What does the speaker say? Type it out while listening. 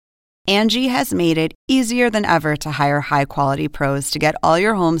Angie has made it easier than ever to hire high-quality pros to get all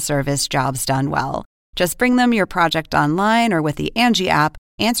your home service jobs done well. Just bring them your project online or with the Angie app,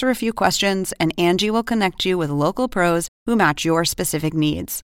 answer a few questions, and Angie will connect you with local pros who match your specific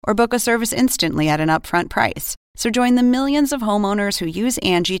needs. Or book a service instantly at an upfront price. So join the millions of homeowners who use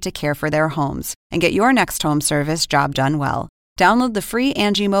Angie to care for their homes and get your next home service job done well. Download the free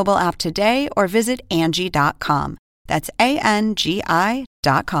Angie mobile app today or visit Angie.com. That's ANGI.com.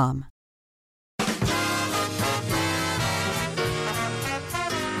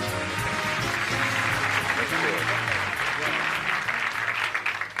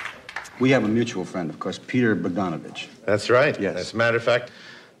 We have a mutual friend, of course, Peter Bogdanovich. That's right. Yes. As a matter of fact,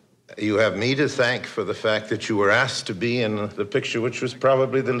 you have me to thank for the fact that you were asked to be in the picture which was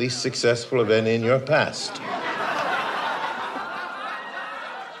probably the least successful of any in your past.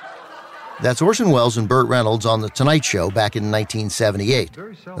 That's Orson Welles and Burt Reynolds on The Tonight Show back in 1978,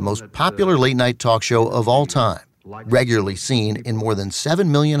 the most popular late-night talk show of all time, regularly seen in more than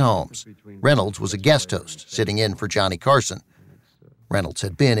 7 million homes. Reynolds was a guest host, sitting in for Johnny Carson. Reynolds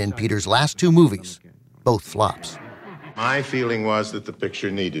had been in Peter's last 2 movies, both flops. My feeling was that the picture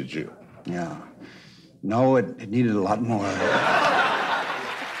needed you. Yeah. No, it needed a lot more.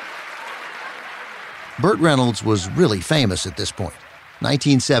 Burt Reynolds was really famous at this point.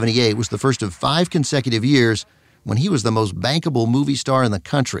 1978 was the first of 5 consecutive years when he was the most bankable movie star in the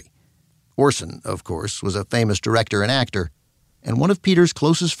country. Orson, of course, was a famous director and actor, and one of Peter's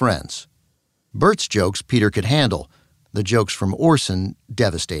closest friends. Burt's jokes Peter could handle. The jokes from Orson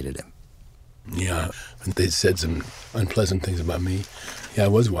devastated him. Yeah, and they said some unpleasant things about me. Yeah, I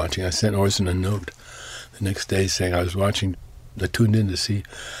was watching. I sent Orson a note the next day saying I was watching. I tuned in to see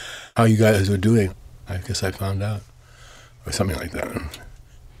how you guys were doing. I guess I found out, or something like that.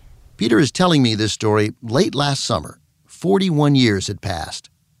 Peter is telling me this story late last summer. 41 years had passed,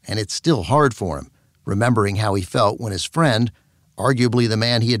 and it's still hard for him, remembering how he felt when his friend, arguably the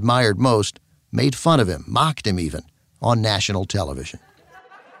man he admired most, made fun of him, mocked him even, on national television.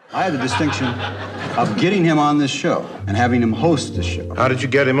 I had the distinction of getting him on this show and having him host the show. How did you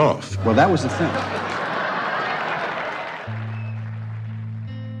get him off? Well, that was the thing.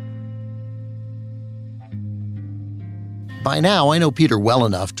 By now, I know Peter well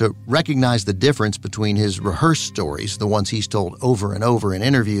enough to recognize the difference between his rehearsed stories, the ones he's told over and over in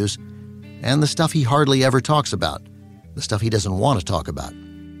interviews, and the stuff he hardly ever talks about, the stuff he doesn't want to talk about.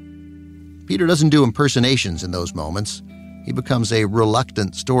 Peter doesn't do impersonations in those moments. He becomes a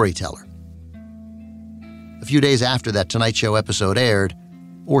reluctant storyteller. A few days after that Tonight Show episode aired,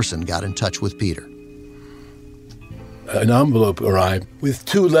 Orson got in touch with Peter. An envelope arrived with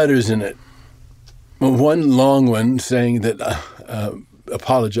 2 letters in it. One long one saying that,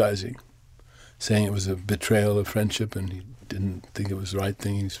 apologizing, saying it was a betrayal of friendship and he didn't think it was the right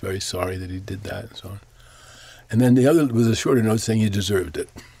thing. He's very sorry that he did that and so on. And then the other was a shorter note saying you deserved it.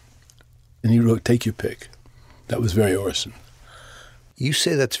 And he wrote, "Take your pick." That was very Orson. You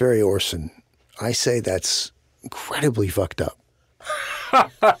say that's very Orson. I say that's incredibly fucked up.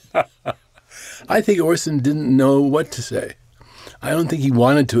 I think Orson didn't know what to say. I don't think he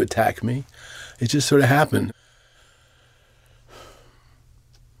wanted to attack me. It just sort of happened.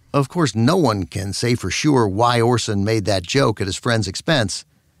 Of course, no one can say for sure why Orson made that joke at his friend's expense.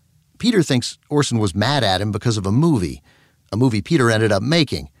 Peter thinks Orson was mad at him because of a movie Peter ended up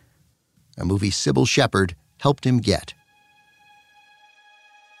making, a movie Sybil Shepherd helped him get.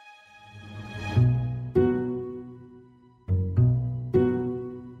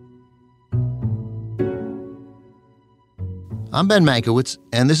 I'm Ben Mankiewicz,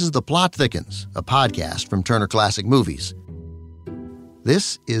 and this is The Plot Thickens, a podcast from Turner Classic Movies.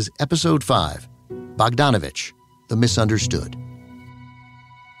 This is Episode 5, Bogdanovich, The Misunderstood.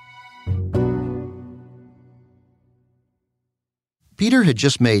 Peter had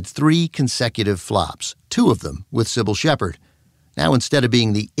just made 3 consecutive flops, 2 of them with Sybil Shepherd. Now, instead of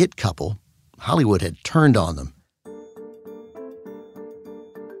being the it couple, Hollywood had turned on them.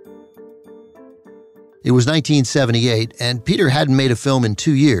 It was 1978, and Peter hadn't made a film in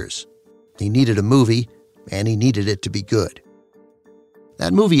 2 years. He needed a movie, and he needed it to be good.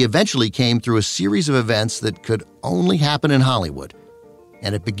 That movie eventually came through a series of events that could only happen in Hollywood,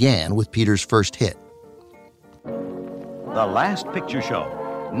 and it began with Peter's first hit. The Last Picture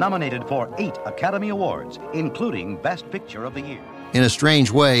Show, nominated for 8 Academy Awards, including Best Picture of the Year. In a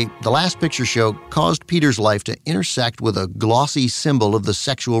strange way, The Last Picture Show caused Peter's life to intersect with a glossy symbol of the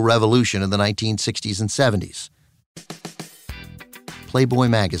sexual revolution of the 1960s and 70s. Playboy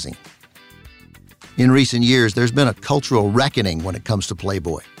magazine. In recent years, there's been a cultural reckoning when it comes to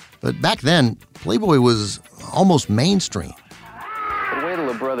Playboy. But back then, Playboy was almost mainstream. But wait till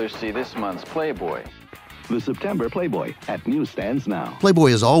the break. others see this month's Playboy. The September Playboy at newsstands now.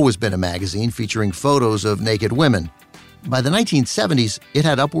 Playboy has always been a magazine featuring photos of naked women. By the 1970s, it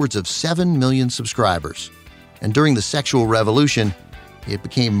had upwards of 7 million subscribers. And during the sexual revolution, it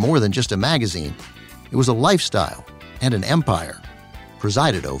became more than just a magazine. It was a lifestyle and an empire,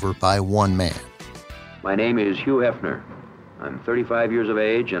 presided over by one man. My name is Hugh Hefner. I'm 35 years of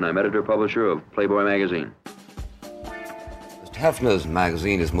age, and I'm editor-publisher of Playboy magazine. Mr. Hefner's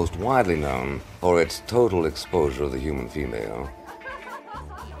magazine is most widely known for its total exposure of the human female.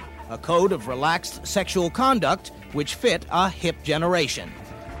 A code of relaxed sexual conduct which fit a hip generation.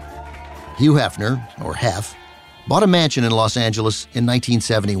 Hugh Hefner, or Hef, bought a mansion in Los Angeles in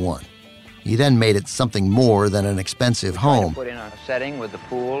 1971. He then made it something more than an expensive home. Put in a setting with the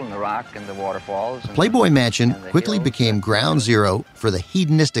pool and the rock and the waterfalls. The Playboy Mansion quickly became ground zero for the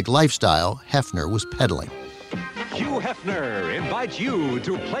hedonistic lifestyle Hefner was peddling. Hugh Hefner invites you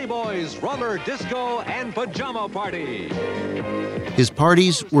to Playboy's roller disco and pajama party. His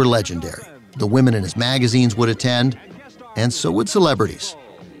parties were legendary. The women in his magazines would attend, and so would celebrities.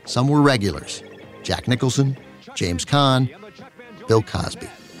 Some were regulars: Jack Nicholson, James Caan, Bill Cosby.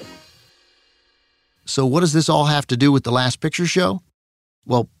 So what does this all have to do with the Last Picture Show?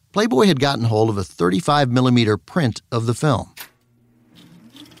 Well, Playboy had gotten hold of a 35mm print of the film.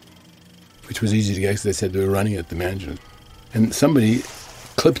 Which was easy to get because they said they were running at the mansion. And somebody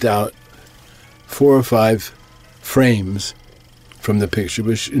clipped out 4 or 5 frames from the picture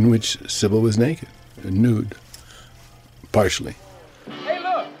in which Sybil was naked, nude, partially. Hey,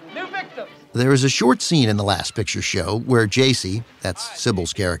 look, new victims. There is a short scene in the Last Picture Show where JC, that's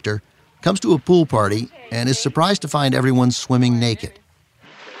Sybil's character, comes to a pool party and is surprised to find everyone swimming naked.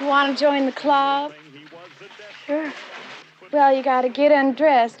 You want to join the club? Sure. Well, you got to get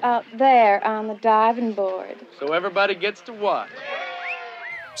undressed out there on the diving board. So everybody gets to watch.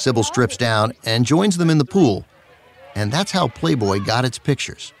 Sybil strips down and joins them in the pool. And that's how Playboy got its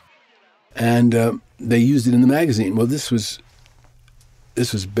pictures. And they used it in the magazine. Well, this was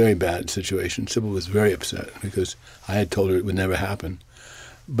a very bad situation. Sybil was very upset because I had told her it would never happen.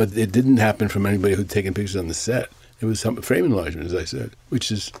 But it didn't happen from anybody who'd taken pictures on the set. It was some frame enlargement, as I said,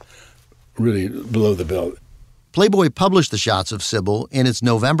 which is really below the belt. Playboy published the shots of Sybil in its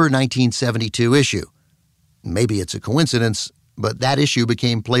November 1972 issue. Maybe it's a coincidence, but that issue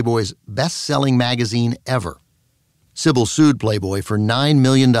became Playboy's best-selling magazine ever. Sybil sued Playboy for $9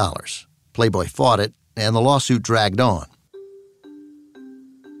 million. Playboy fought it, and the lawsuit dragged on.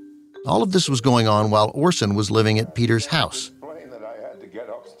 All of this was going on while Orson was living at Peter's house.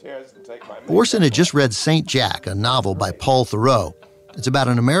 Orson had just read St. Jack, a novel by Paul Theroux. It's about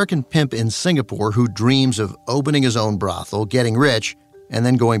an American pimp in Singapore who dreams of opening his own brothel, getting rich, and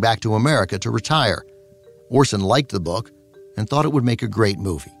then going back to America to retire. Orson liked the book and thought it would make a great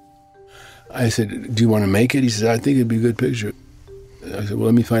movie. I said, do you want to make it? He said, I think it'd be a good picture. I said, well,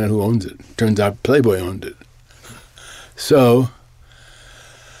 let me find out who owns it. Turns out Playboy owned it. So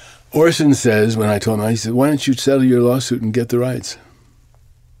Orson says, when I told him, he said, why don't you settle your lawsuit and get the rights?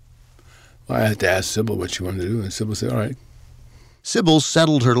 Well, I had to ask Sybil what she wanted to do, and Sybil said, all right. Sybil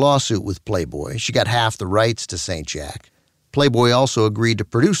settled her lawsuit with Playboy. She got half the rights to St. Jack. Playboy also agreed to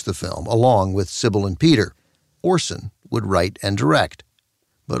produce the film, along with Sybil and Peter. Orson would write and direct.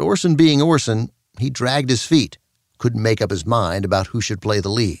 But Orson being Orson, he dragged his feet, couldn't make up his mind about who should play the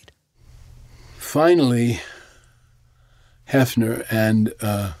lead. Finally, Hefner and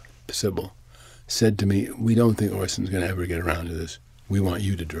Sybil said to me, we don't think Orson's going to ever get around to this. We want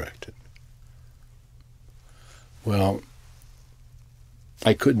you to direct it. Well,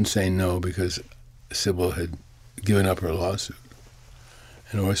 I couldn't say no because Sybil had given up her lawsuit,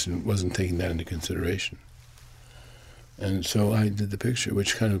 and Orson wasn't taking that into consideration. And so I did the picture,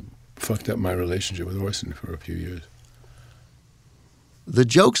 which kind of fucked up my relationship with Orson for a few years. The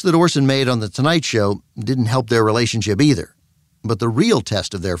jokes that Orson made on The Tonight Show didn't help their relationship either. But the real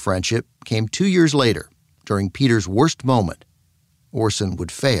test of their friendship came 2 years later, during Peter's worst moment. Orson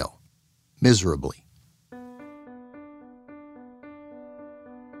would fail, miserably.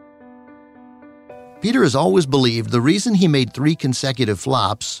 Peter has always believed the reason he made 3 consecutive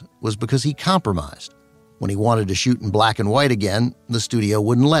flops was because he compromised. When he wanted to shoot in black and white again, the studio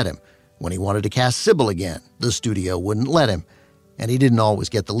wouldn't let him. When he wanted to cast Sybil again, the studio wouldn't let him. And he didn't always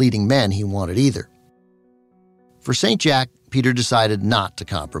get the leading men he wanted either. For St. Jack, Peter decided not to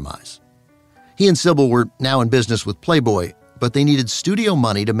compromise. He and Sybil were now in business with Playboy, but they needed studio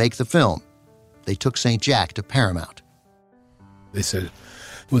money to make the film. They took St. Jack to Paramount. They said,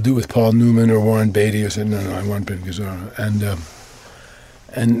 we'll do it with Paul Newman or Warren Beatty. I said, no, I want Ben Gazzara.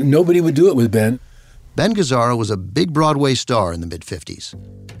 And nobody would do it with Ben. Ben Gazzara was a big Broadway star in the mid-'50s.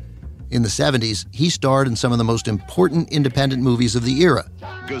 In the '70s, he starred in some of the most important independent movies of the era.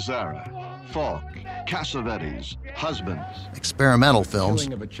 Gazzara, Falk, Cassavetes, Husbands. Experimental films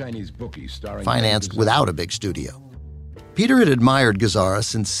Killing of a Chinese bookie starring financed without a big studio. Peter had admired Gazzara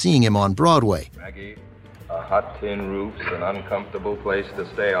since seeing him on Broadway. Maggie, a hot tin roof's an uncomfortable place to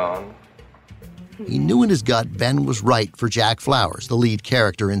stay on. He knew in his gut Ben was right for Jack Flowers, the lead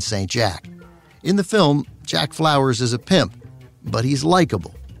character in St. Jack. In the film, Jack Flowers is a pimp, but he's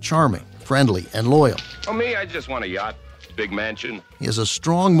likable, charming, friendly, and loyal. Oh, me, I just want a yacht, big mansion. He has a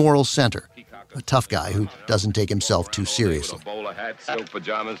strong moral center, a tough guy who doesn't take himself too seriously. A bowler hat, silk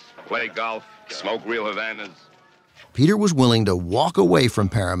pajamas, play golf, smoke real Havanas. Peter was willing to walk away from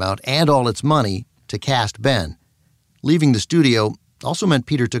Paramount and all its money to cast Ben. Leaving the studio also meant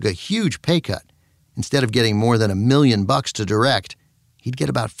Peter took a huge pay cut. Instead of getting more than $1 million to direct, he'd get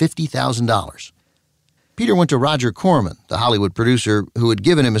about $50,000. Peter went to Roger Corman, the Hollywood producer who had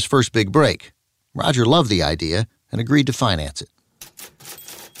given him his first big break. Roger loved the idea and agreed to finance it.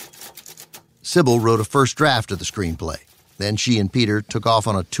 Sybil wrote a first draft of the screenplay. Then she and Peter took off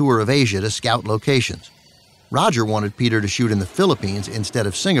on a tour of Asia to scout locations. Roger wanted Peter to shoot in the Philippines instead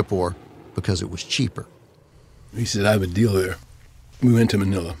of Singapore because it was cheaper. He said, I have a deal there. We went to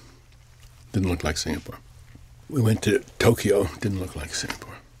Manila. Didn't look like Singapore. We went to Tokyo. Didn't look like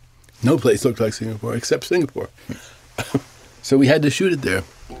Singapore. No place looked like Singapore except Singapore. So we had to shoot it there.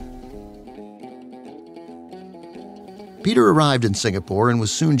 Peter arrived in Singapore and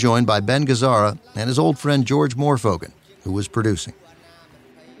was soon joined by Ben Gazzara and his old friend George Morfogen, who was producing.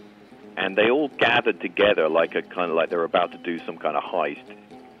 And they all gathered together like they were about to do some kind of heist,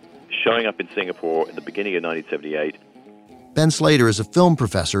 showing up in Singapore at the beginning of 1978. Ben Slater is a film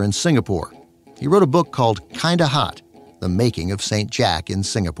professor in Singapore. He wrote a book called Kinda Hot, The Making of St. Jack in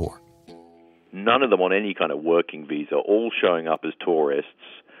Singapore. None of them on any kind of working visa, all showing up as tourists,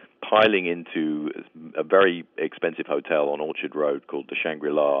 piling into a very expensive hotel on Orchard Road called the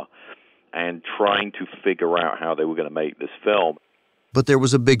Shangri-La, and trying to figure out how they were going to make this film. But there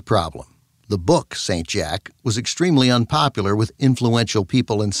was a big problem. The book, St. Jack, was extremely unpopular with influential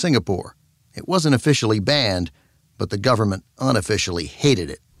people in Singapore. It wasn't officially banned, but the government unofficially hated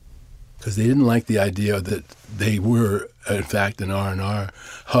it. Because they didn't like the idea that they were, in fact, an R&R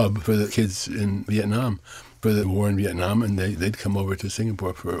hub for the kids in Vietnam, for the war in Vietnam, and they'd come over to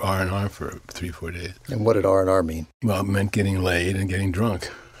Singapore for R&R for 3-4 days. And what did R&R mean? Well, it meant getting laid and getting drunk.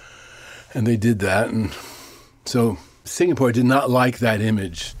 And they did that, and so Singapore did not like that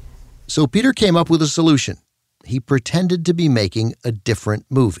image. So Peter came up with a solution. He pretended to be making a different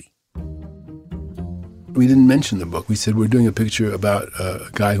movie. We didn't mention the book. We said we're doing a picture about a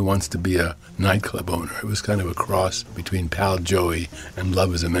guy who wants to be a nightclub owner. It was kind of a cross between Pal Joey and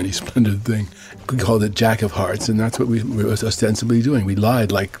Love is a Many Splendid Thing. We called it Jack of Hearts, and that's what we were ostensibly doing. We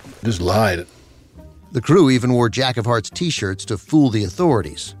lied, just lied. The crew even wore Jack of Hearts t-shirts to fool the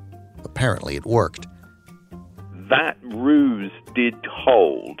authorities. Apparently it worked. That ruse did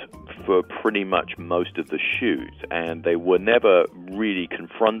hold for pretty much most of the shoot, and they were never really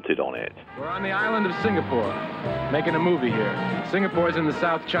confronted on it. We're on the island of Singapore, making a movie here. Singapore's in the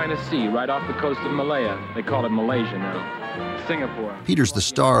South China Sea, right off the coast of Malaya. They call it Malaysia now. Singapore. Peter's the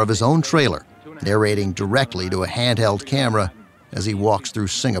star of his own trailer, narrating directly to a handheld camera as he walks through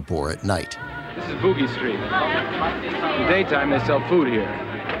Singapore at night. This is Boogie Street. In the daytime, they sell food here.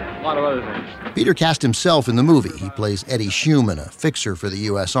 A lot of other things. Peter cast himself in the movie. He plays Eddie Schumann, a fixer for the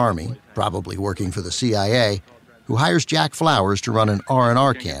U.S. Army, probably working for the CIA, who hires Jack Flowers to run an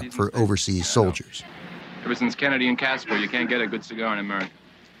R&R camp for overseas soldiers. Ever since Kennedy and Casper, you can't get a good cigar in America.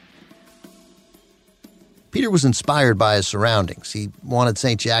 Peter was inspired by his surroundings. He wanted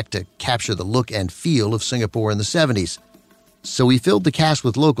St. Jack to capture the look and feel of Singapore in the 70s. So he filled the cast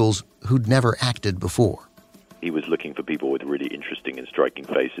with locals who'd never acted before. He was looking for people with really interesting and striking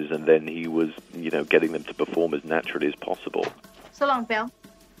faces, and then he was, getting them to perform as naturally as possible. So long, Bill.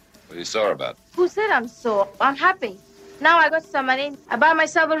 What are you sore about? Who said I'm sore? I'm happy. Now I got some money. I buy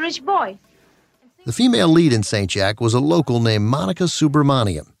myself a rich boy. The female lead in St. Jack was a local named Monica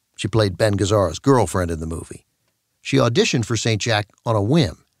Subramaniam. She played Ben Gazzara's girlfriend in the movie. She auditioned for St. Jack on a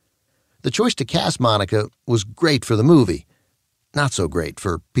whim. The choice to cast Monica was great for the movie, not so great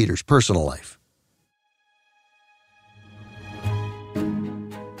for Peter's personal life.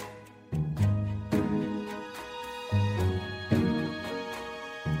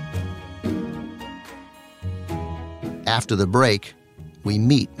 After the break, we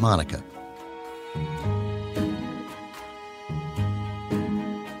meet Monica.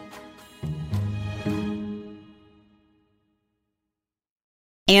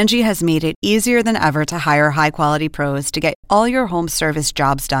 Angie has made it easier than ever to hire high-quality pros to get all your home service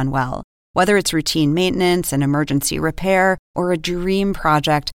jobs done well. Whether it's routine maintenance, an emergency repair, or a dream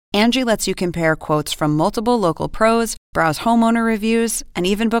project, Angie lets you compare quotes from multiple local pros, browse homeowner reviews, and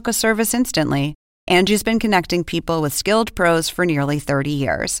even book a service instantly. Angie's been connecting people with skilled pros for nearly 30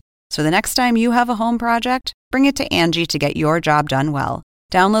 years. So the next time you have a home project, bring it to Angie to get your job done well.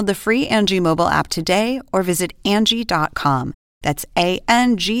 Download the free Angie mobile app today or visit Angie.com. That's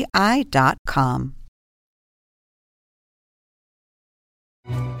ANGI.com.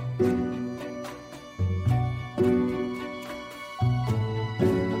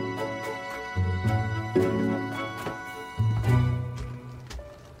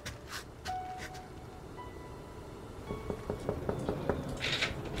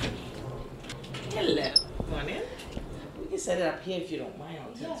 Hello. Come on in. We can set it up here if you don't mind.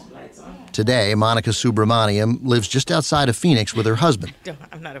 I'll turn some lights on. Today, Monica Subramaniam lives just outside of Phoenix with her husband.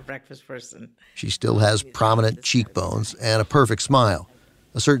 I'm not a breakfast person. She still has prominent cheekbones and a perfect smile.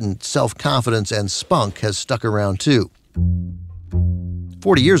 A certain self-confidence and spunk has stuck around, too.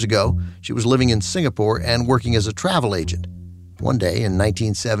 40 years ago, she was living in Singapore and working as a travel agent. One day in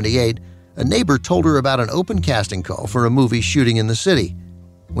 1978, a neighbor told her about an open casting call for a movie shooting in the city.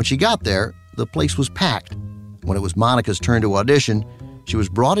 When she got there, the place was packed. When it was Monica's turn to audition, she was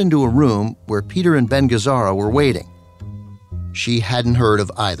brought into a room where Peter and Ben Gazzara were waiting. She hadn't heard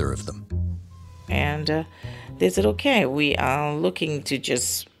of either of them. And they said, okay, we are looking to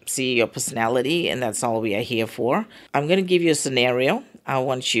just see your personality, and that's all we are here for. I'm going to give you a scenario. I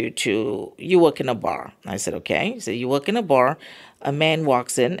want you work in a bar. I said, okay. He said, you work in a bar, a man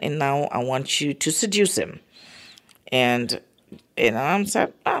walks in, and now I want you to seduce him. And I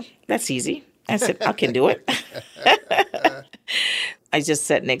said, that's easy. I said, I can do it. I just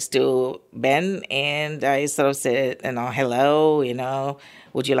sat next to Ben, and I sort of said, hello,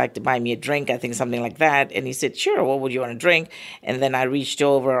 would you like to buy me a drink? I think something like that. And he said, sure, what would you want to drink? And then I reached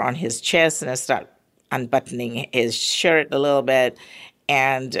over on his chest, and I started unbuttoning his shirt a little bit.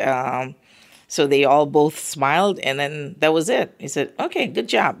 And so they all both smiled, and then that was it. He said, okay, good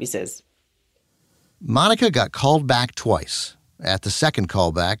job, he says. Monica got called back twice. At the second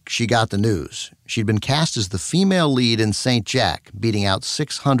callback, she got the news. She'd been cast as the female lead in St. Jack, beating out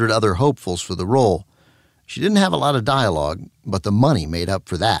 600 other hopefuls for the role. She didn't have a lot of dialogue, but the money made up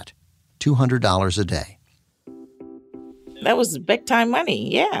for that. $200 a day. That was big-time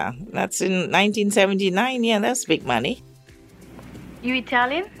money, yeah. That's in 1979. Yeah, that's big money. You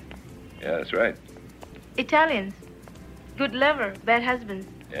Italian? Yeah, that's right. Italians. Good lover, bad husbands.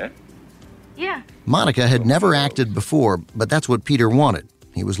 Yeah? Yeah. Monica had never acted before, but that's what Peter wanted.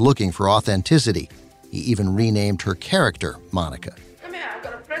 He was looking for authenticity. He even renamed her character Monica. Come here, I've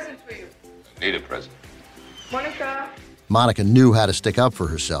got a present for you. Need a present. Monica. Monica knew how to stick up for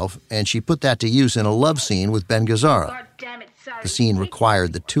herself, and she put that to use in a love scene with Ben Gazzara. God damn it, sorry. The scene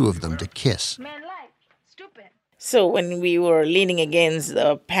required the two of them to kiss. Man like, stupid. So when we were leaning against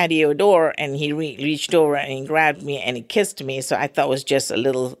the patio door, and he reached over and he grabbed me and he kissed me, so I thought it was just a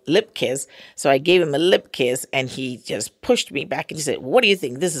little lip kiss. So I gave him a lip kiss, and he just pushed me back and he said, what do you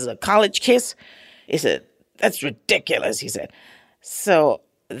think, this is a college kiss? He said, that's ridiculous, he said. So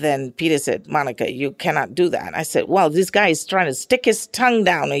then Peter said, Monica, you cannot do that. I said, well, this guy is trying to stick his tongue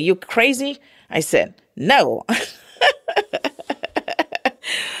down. Are you crazy? I said, no.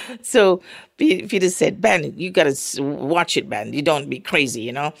 So Peter said, Ben, you got to watch it, Ben. You don't be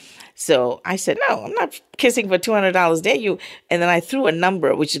crazy, So I said, no, I'm not kissing for $200 a day. And then I threw a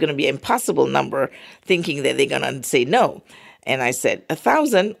number, which is going to be an impossible number, thinking that they're going to say no. And I said,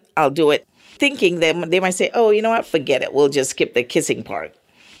 1,000, I'll do it. Thinking that they might say, oh, you know what, forget it. We'll just skip the kissing part.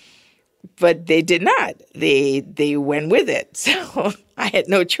 But they did not. They went with it. So I had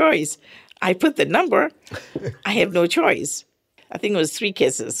no choice. I put the number. I have no choice. I think it was 3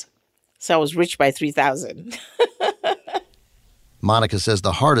 kisses. So I was rich by 3,000. Monica says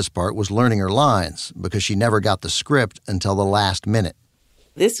the hardest part was learning her lines because she never got the script until the last minute.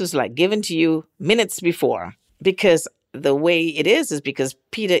 This was like given to you minutes before, because the way it is because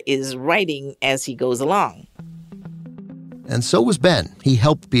Peter is writing as he goes along. And so was Ben. He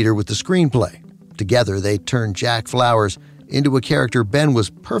helped Peter with the screenplay. Together, they turned Jack Flowers into a character Ben was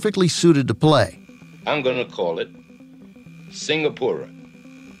perfectly suited to play. I'm going to call it Singapore,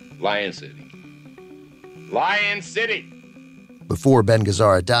 Lion City. Lion City! Before Ben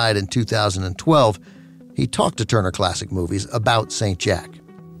Gazzara died in 2012, he talked to Turner Classic Movies about St. Jack.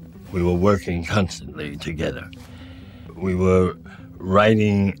 We were working constantly together. We were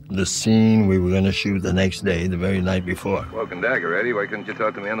writing the scene we were going to shoot the next day, the very night before. Cloak and dagger, Eddie. Why couldn't you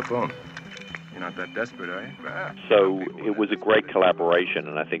talk to me on the phone? You're not that desperate, are you? So it was a great collaboration,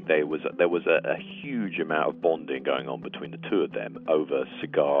 and I think there was a huge amount of bonding going on between the two of them over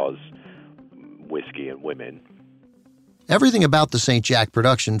cigars, whiskey, and women. Everything about the St. Jack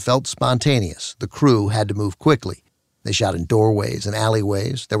production felt spontaneous. The crew had to move quickly. They shot in doorways and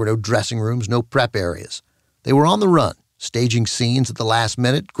alleyways. There were no dressing rooms, no prep areas. They were on the run, staging scenes at the last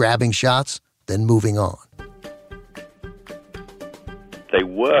minute, grabbing shots, then moving on. They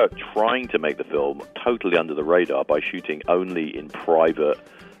were trying to make the film totally under the radar by shooting only in private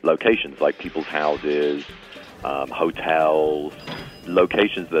locations like people's houses, hotels,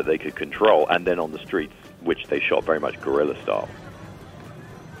 locations that they could control, and then on the streets, which they shot very much guerrilla style.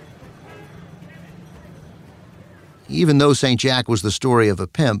 Even though St. Jack was the story of a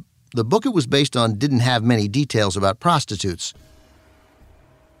pimp, the book it was based on didn't have many details about prostitutes.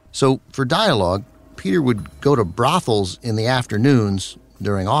 So, for dialogue, Peter would go to brothels in the afternoons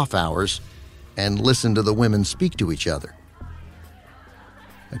during off hours and listen to the women speak to each other.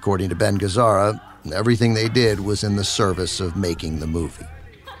 According to Ben Gazzara, everything they did was in the service of making the movie.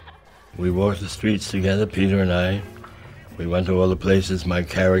 We walked the streets together, Peter and I. We went to all the places my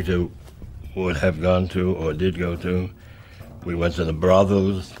character would have gone to or did go to. We went to the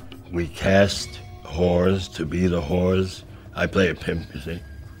brothels. We cast whores to be the whores. I play a pimp, you see.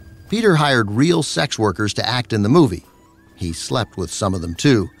 Peter hired real sex workers to act in the movie. He slept with some of them,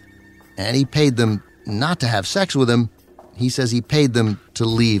 too. And he paid them not to have sex with him. He says he paid them to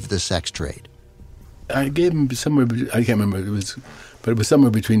leave the sex trade. I gave him somewhere, I can't remember, but it was somewhere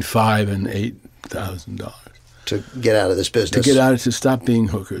between $5,000 and $8,000. To get out of this business? To stop being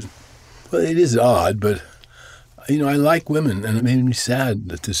hookers. Well, it is odd, but, I like women, and it made me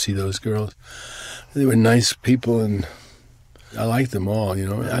sad to see those girls. They were nice people, and I liked them all,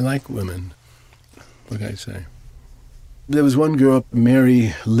 I like women. What can I say? There was one girl,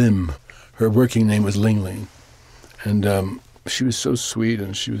 Mary Lim. Her working name was Ling Ling. And she was so sweet,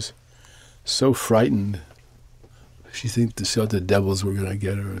 and she was so frightened. She thought the devils were going to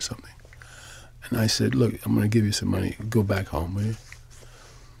get her or something. And I said, look, I'm going to give you some money. Go back home, will you?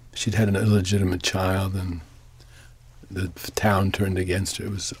 She'd had an illegitimate child, and the town turned against her.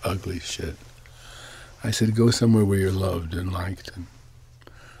 It was ugly shit. I said, go somewhere where you're loved and liked. And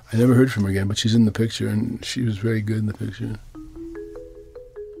I never heard from her again, but she's in the picture, and she was very good in the picture.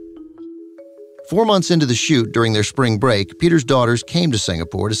 4 months into the shoot, during their spring break, Peter's daughters came to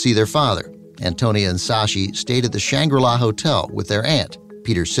Singapore to see their father. Antonia and Sashi stayed at the Shangri-La Hotel with their aunt,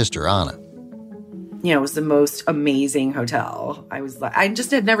 Peter's sister, Anna. It was the most amazing hotel. I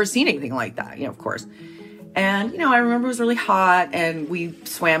just had never seen anything like that, of course. And, I remember it was really hot, and we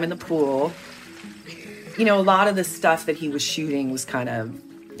swam in the pool. A lot of the stuff that he was shooting was kind of,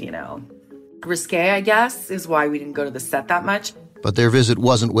 risque, I guess, is why we didn't go to the set that much. But their visit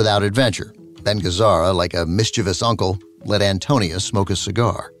wasn't without adventure. Ben Gazzara, like a mischievous uncle, let Antonia smoke a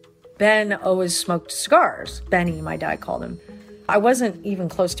cigar. Ben always smoked cigars. Benny, my dad called him. I wasn't even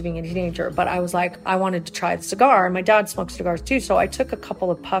close to being a teenager, but I was like, I wanted to try the cigar. And my dad smoked cigars too, so I took a couple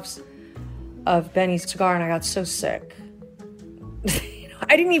of puffs of Benny's cigar, and I got so sick.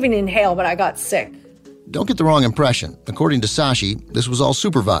 I didn't even inhale, but I got sick. Don't get the wrong impression. According to Sashi, this was all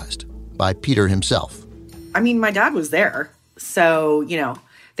supervised by Peter himself. My dad was there. So,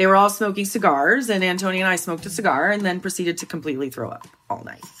 they were all smoking cigars, and Antonia and I smoked a cigar and then proceeded to completely throw up all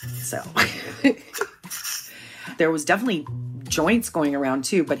night. So there was definitely joints going around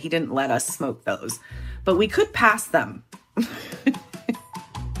too, but he didn't let us smoke those. But we could pass them.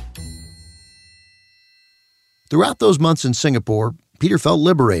 Throughout those months in Singapore, Peter felt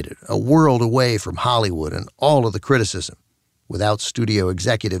liberated, a world away from Hollywood and all of the criticism. Without studio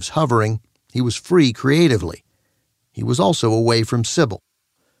executives hovering, he was free creatively. He was also away from Sybil.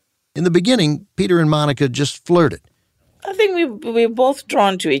 In the beginning, Peter and Monica just flirted. I think we were both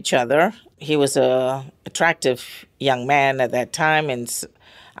drawn to each other. He was an attractive young man at that time, and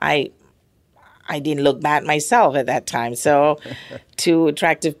I didn't look bad myself at that time. So two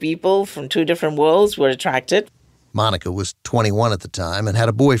attractive people from two different worlds were attracted. Monica was 21 at the time and had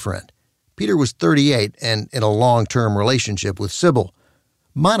a boyfriend. Peter was 38 and in a long-term relationship with Sybil.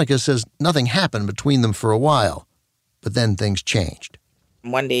 Monica says nothing happened between them for a while, but then things changed.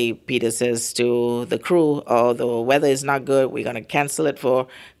 One day, Peter says to the crew, oh, the weather is not good. We're going to cancel it for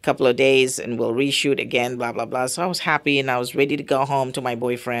a couple of days and we'll reshoot again, blah, blah, blah. So I was happy and I was ready to go home to my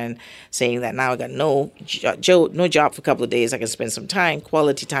boyfriend, saying that now I got no job for a couple of days. I can spend some time,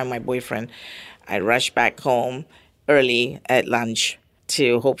 quality time with my boyfriend. I rushed back home early at lunch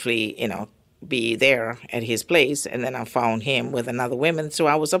to hopefully, be there at his place. And then I found him with another woman. So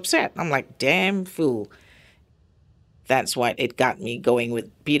I was upset. I'm like, damn fool. That's what it got me going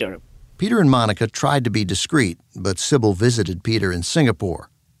with Peter. Peter and Monica tried to be discreet, but Sybil visited Peter in Singapore.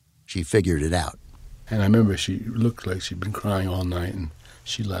 She figured it out. And I remember she looked like she'd been crying all night, and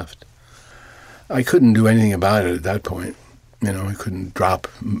she left. I couldn't do anything about it at that point. You know, I couldn't drop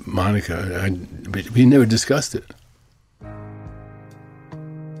Monica. We never discussed it.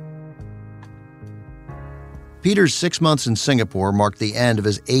 Peter's 6 months in Singapore marked the end of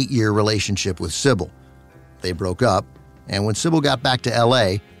his 8-year relationship with Sybil. They broke up, and when Sybil got back to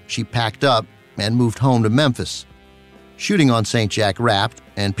L.A., she packed up and moved home to Memphis. Shooting on St. Jack wrapped,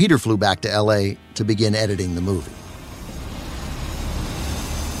 and Peter flew back to L.A. to begin editing the movie.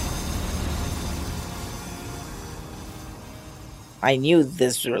 I knew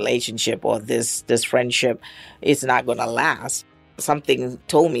this relationship or this friendship is not going to last. Something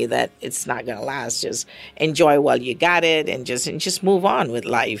told me that it's not going to last. Just enjoy while you got it and just move on with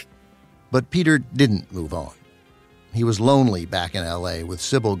life. But Peter didn't move on. He was lonely back in L.A. with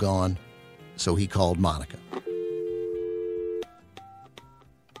Sybil gone, so he called Monica.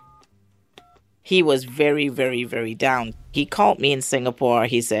 He was very, very, very down. He called me in Singapore.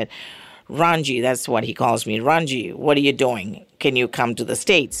 He said, Ranji, that's what he calls me. Ranji, what are you doing? Can you come to the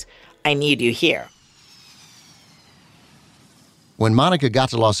States? I need you here. When Monica got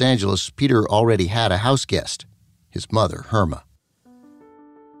to Los Angeles, Peter already had a house guest, his mother, Irma.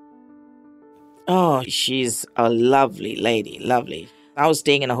 Oh, she's a lovely lady, lovely. I was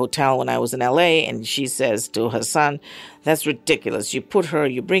staying in a hotel when I was in L.A., and she says to her son, that's ridiculous. You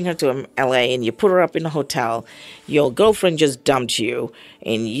bring her to L.A. and you put her up in a hotel. Your girlfriend just dumped you,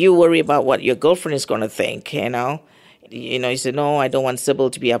 and you worry about what your girlfriend is going to think, you know. He said, no, I don't want Sybil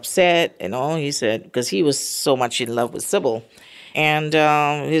to be upset, he said, because he was so much in love with Sybil. And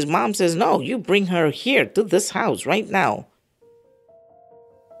his mom says, no, you bring her here to this house right now.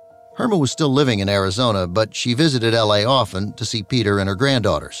 Irma was still living in Arizona, but she visited L.A. often to see Peter and her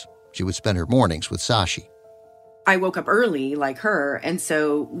granddaughters. She would spend her mornings with Sashi. I woke up early like her, and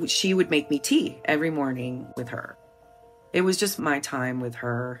so she would make me tea every morning with her. It was just my time with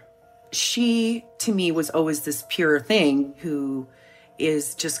her. She, to me, was always this pure thing who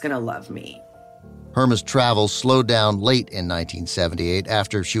is just going to love me. Irma's travels slowed down late in 1978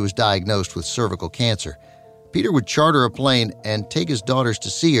 after she was diagnosed with cervical cancer. Peter would charter a plane and take his daughters to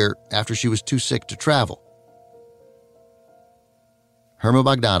see her after she was too sick to travel. Irma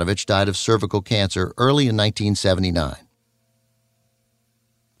Bogdanovich died of cervical cancer early in 1979.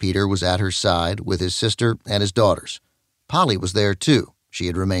 Peter was at her side with his sister and his daughters. Polly was there too. She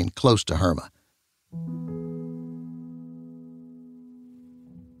had remained close to Irma.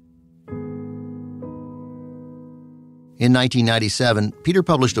 In 1997, Peter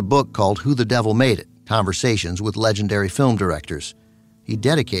published a book called Who the Devil Made It? Conversations with Legendary Film Directors. He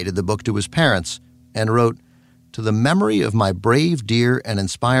dedicated the book to his parents and wrote, to the memory of my brave, dear, and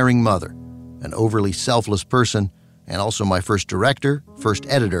inspiring mother, an overly selfless person, and also my first director, first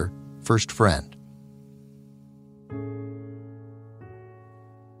editor, first friend.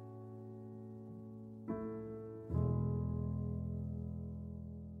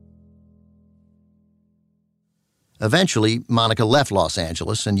 Eventually, Monica left Los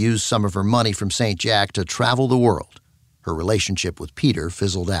Angeles and used some of her money from St. Jack to travel the world. Her relationship with Peter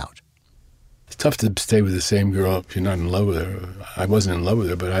fizzled out. It's tough to stay with the same girl if you're not in love with her. I wasn't in love with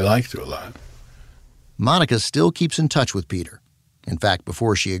her, but I liked her a lot. Monica still keeps in touch with Peter. In fact,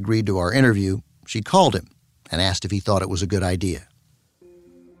 before she agreed to our interview, she called him and asked if he thought it was a good idea.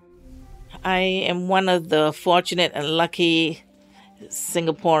 I am one of the fortunate and lucky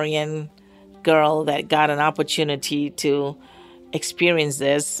Singaporean girl that got an opportunity to experience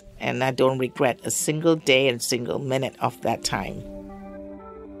this, and I don't regret a single day and single minute of that time.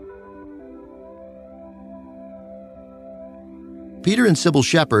 Peter and Sybil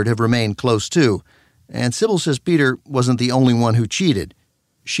Shepherd have remained close too, and Sybil says Peter wasn't the only one who cheated.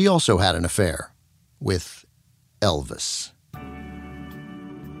 She also had an affair with Elvis.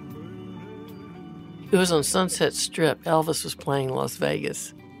 It was on Sunset Strip. Elvis was playing Las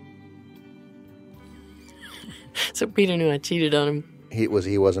Vegas. So Peter knew I cheated on him. He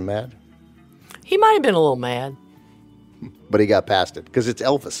wasn't mad? He might have been a little mad. But he got past it, because it's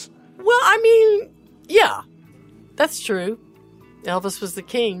Elvis. Well, I mean, yeah, that's true. Elvis was the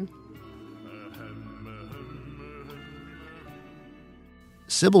king.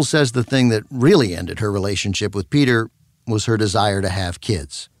 Sybil says the thing that really ended her relationship with Peter was her desire to have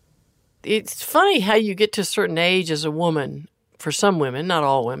kids. It's funny how you get to a certain age as a woman, for some women, not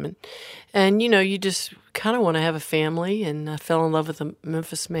all women, and, you just kind of want to have a family, and I fell in love with a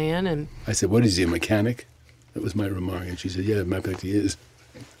Memphis man. And I said, what is he, a mechanic? That was my remark, and she said, yeah, matter of fact, he is.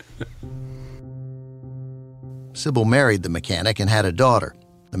 Sybil married the mechanic and had a daughter.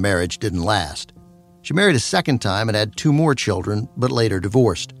 The marriage didn't last. She married a second time and had 2 more children, but later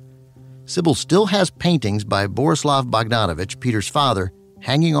divorced. Sybil still has paintings by Borislav Bogdanovich, Peter's father,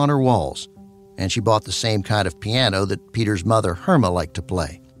 hanging on her walls, and she bought the same kind of piano that Peter's mother, Herma, liked to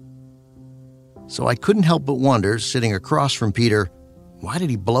play. So I couldn't help but wonder, sitting across from Peter, why did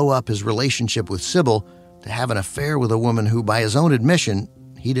he blow up his relationship with Sybil to have an affair with a woman who, by his own admission,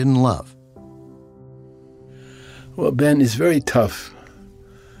 he didn't love? Well, Ben, it's very tough.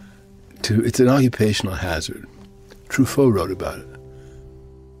 It's an occupational hazard. Truffaut wrote about it.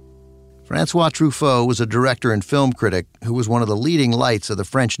 Francois Truffaut was a director and film critic who was one of the leading lights of the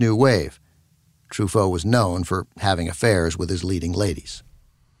French New Wave. Truffaut was known for having affairs with his leading ladies.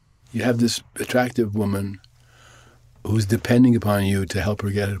 You have this attractive woman who's depending upon you to help her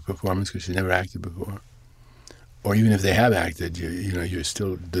get a performance because she's never acted before. Or even if they have acted, you're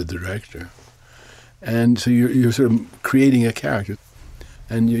still the director. And so you're sort of creating a character.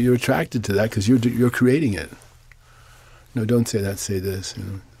 And you're attracted to that because you're creating it. No, don't say that, say this.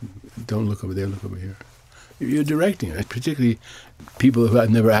 Don't look over there, look over here. You're directing it, particularly people who have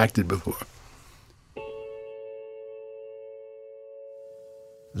never acted before.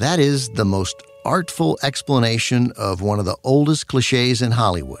 That is the most artful explanation of one of the oldest cliches in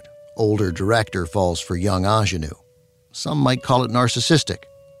Hollywood. Older director falls for young ingenue. Some might call it narcissistic.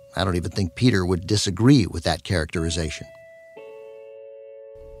 I don't even think Peter would disagree with that characterization.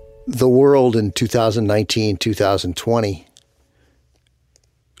 The world in 2019, 2020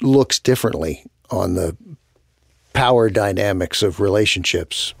 looks differently on the power dynamics of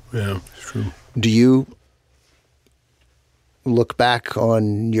relationships. Yeah, it's true. Do you look back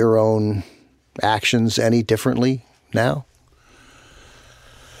on your own actions any differently now?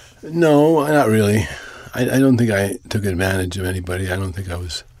 No, not really. I don't think I took advantage of anybody. I don't think I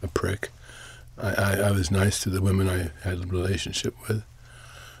was a prick. I was nice to the women I had a relationship with.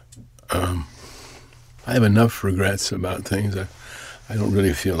 I have enough regrets about things. I don't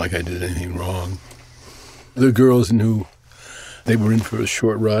really feel like I did anything wrong. The girls knew they were in for a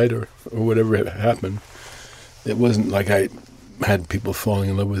short ride or whatever had happened. It wasn't like I had people falling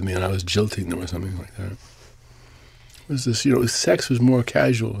in love with me and I was jilting them or something like that. It was this, sex was more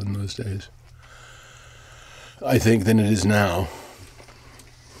casual in those days, I think, than it is now.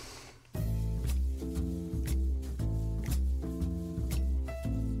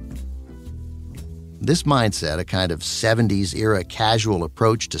 This mindset, a kind of 70s-era casual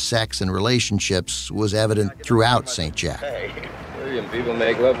approach to sex and relationships, was evident throughout St. Jack. Hey, million people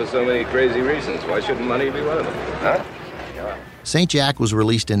make love for so many crazy reasons. Why shouldn't money be one of them? Huh? St. Jack was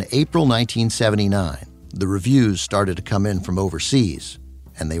released in April 1979. The reviews started to come in from overseas,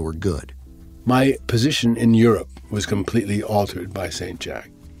 and they were good. My position in Europe was completely altered by St.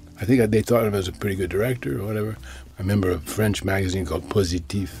 Jack. I think they thought of him as a pretty good director or whatever. I remember a French magazine called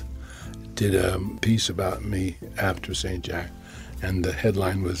Positif did a piece about me after St. Jack, and the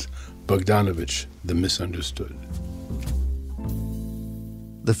headline was Bogdanovich, the Misunderstood.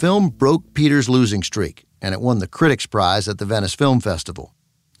 The film broke Peter's losing streak, and it won the Critics' Prize at the Venice Film Festival.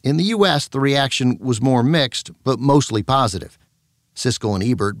 In the U.S., the reaction was more mixed, but mostly positive. Siskel and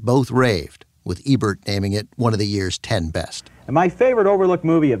Ebert both raved, with Ebert naming it one of the year's 10 best. And my favorite overlooked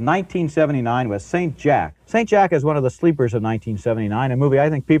movie of 1979 was St. Jack. St. Jack is one of the sleepers of 1979, a movie I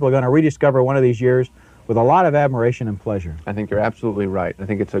think people are going to rediscover one of these years with a lot of admiration and pleasure. I think you're absolutely right. I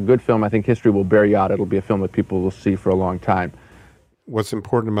think it's a good film. I think history will bear you out. It'll be a film that people will see for a long time. What's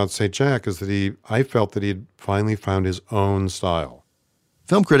important about St. Jack is that I felt that he had finally found his own style.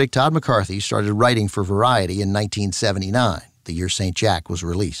 Film critic Todd McCarthy started writing for Variety in 1979, the year St. Jack was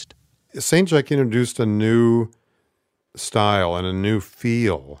released. St. Jack introduced a new style and a new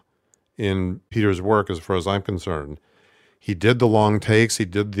feel in Peter's work as far as I'm concerned. He did the long takes, he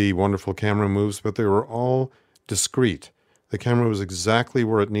did the wonderful camera moves, but they were all discreet. The camera was exactly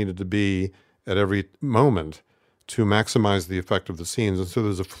where it needed to be at every moment to maximize the effect of the scenes. And so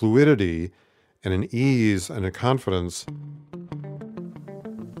there's a fluidity and an ease and a confidence.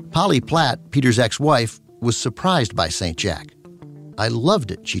 Polly Platt, Peter's ex-wife, was surprised by St. Jack. I loved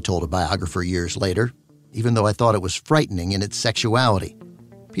it, she told a biographer years later, even though I thought it was frightening in its sexuality.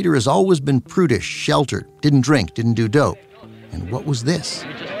 Peter has always been prudish, sheltered, didn't drink, didn't do dope. And what was this?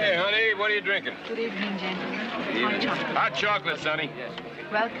 Hey, honey, what are you drinking? Good evening, gentlemen. Hot chocolate. Hot chocolate, sonny.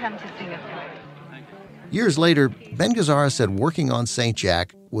 Welcome to Singapore. Years later, Ben Gazzara said working on St.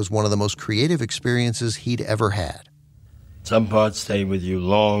 Jack was one of the most creative experiences he'd ever had. Some parts stay with you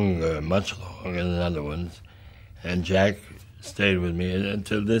longer, much longer than other ones, and Jack stayed with me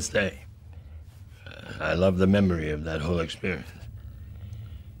until this day. I love the memory of that whole experience.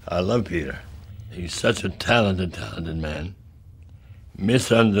 I love Peter. He's such a talented man.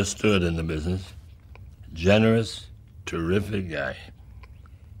 misunderstood in the business, generous, terrific guy,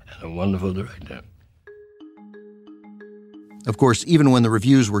 and a wonderful director. Of course, even when the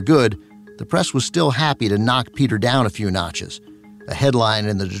reviews were good, the press was still happy to knock Peter down a few notches. A headline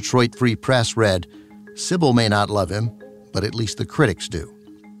in the Detroit Free Press read, "Sybil may not love him, but at least the critics do."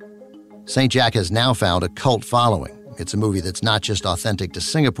 St. Jack has now found a cult following. It's a movie that's not just authentic to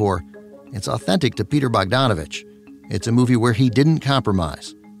Singapore, it's authentic to Peter Bogdanovich. It's a movie where he didn't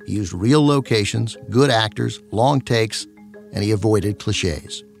compromise. He used real locations, good actors, long takes, and he avoided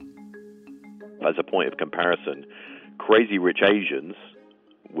cliches. As a point of comparison, Crazy Rich Asians,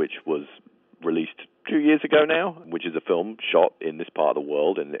 which was released 2 years ago now, which is a film shot in this part of the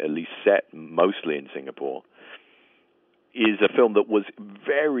world and at least set mostly in Singapore, is a film that was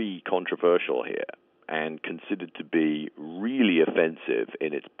very controversial here and considered to be really offensive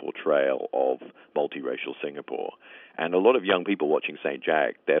in its portrayal of multiracial Singapore. And a lot of young people watching St.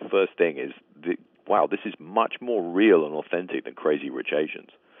 Jack, their first thing is, wow, this is much more real and authentic than Crazy Rich Asians.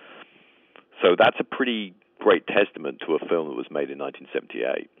 So that's a pretty great testament to a film that was made in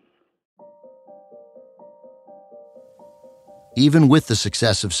 1978. Even with the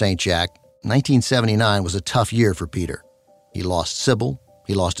success of St. Jack, 1979 was a tough year for Peter. He lost Sybil,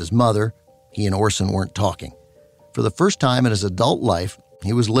 he lost his mother, he and Orson weren't talking. For the first time in his adult life,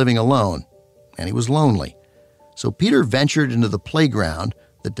 he was living alone, and he was lonely. So Peter ventured into the playground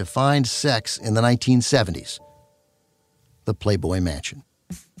that defined sex in the 1970s, the Playboy Mansion.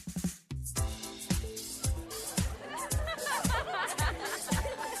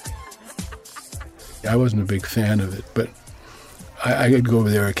 I wasn't a big fan of it, but I could go over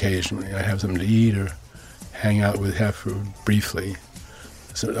there occasionally. I'd have something to eat or hang out with Heifer briefly.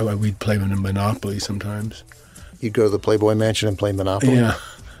 So we'd play Monopoly sometimes. You'd go to the Playboy Mansion and play Monopoly? Yeah.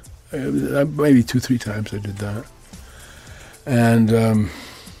 Maybe 2-3 times I did that. And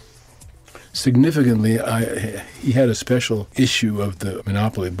significantly, he had a special issue of the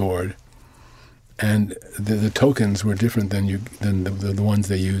Monopoly board, and the tokens were different than the ones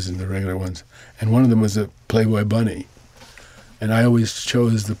they use in the regular ones. And one of them was a Playboy bunny. And I always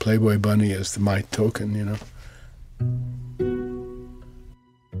chose the Playboy bunny as my token, you know.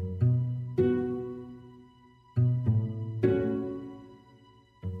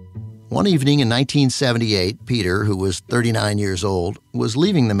 One evening in 1978, Peter, who was 39 years old, was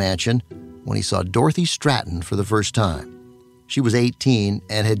leaving the mansion when he saw Dorothy Stratton for the first time. She was 18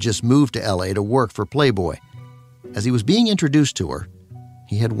 and had just moved to L.A. to work for Playboy. As he was being introduced to her,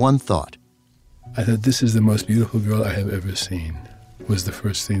 he had one thought. I thought, this is the most beautiful girl I have ever seen, was the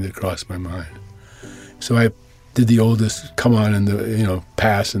first thing that crossed my mind. So I did the oldest come on in the,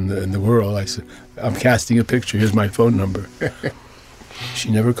 pass in the world. I said, I'm casting a picture, here's my phone number.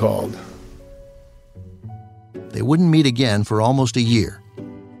 She never called. They wouldn't meet again for almost a year.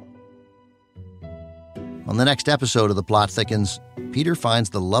 On the next episode of The Plot Thickens, Peter finds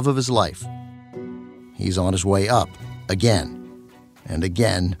the love of his life. He's on his way up, again, and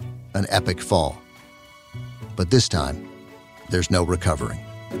again, an epic fall. But this time, there's no recovering.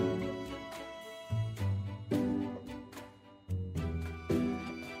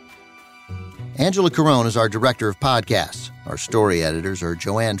 Angela Carone is our director of podcasts. Our story editors are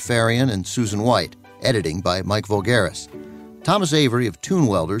Joanne Farian and Susan White. Editing by Mike Voulgaris. Thomas Avery of Tune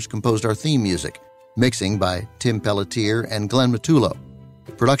Welders composed our theme music. Mixing by Tim Pelletier and Glenn Matullo.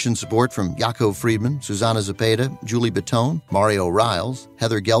 Production support from Jaco Friedman, Susanna Zepeda, Julie Baton, Mario Riles,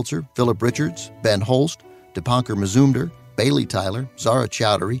 Heather Geltzer, Philip Richards, Ben Holst, Dipankar Mazumdar, Bailey Tyler, Zara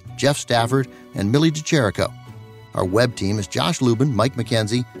Chowdhury, Jeff Stafford, and Millie DeCherico. Our web team is Josh Lubin, Mike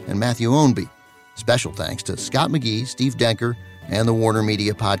McKenzie, and Matthew Ownby. Special thanks to Scott McGee, Steve Denker, and the Warner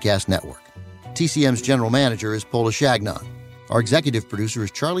Media Podcast Network. TCM's general manager is Paula Shagnon. Our executive producer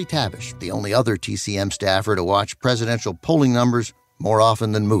is Charlie Tabish, the only other TCM staffer to watch presidential polling numbers more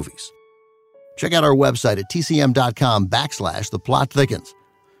often than movies. Check out our website at tcm.com/The Plot Thickens.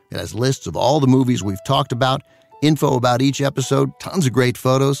 It has lists of all the movies we've talked about, info about each episode, tons of great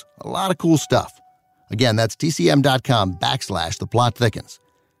photos, a lot of cool stuff. Again, that's tcm.com/The Plot Thickens.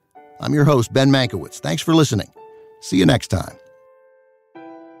 I'm your host, Ben Mankiewicz. Thanks for listening. See you next time.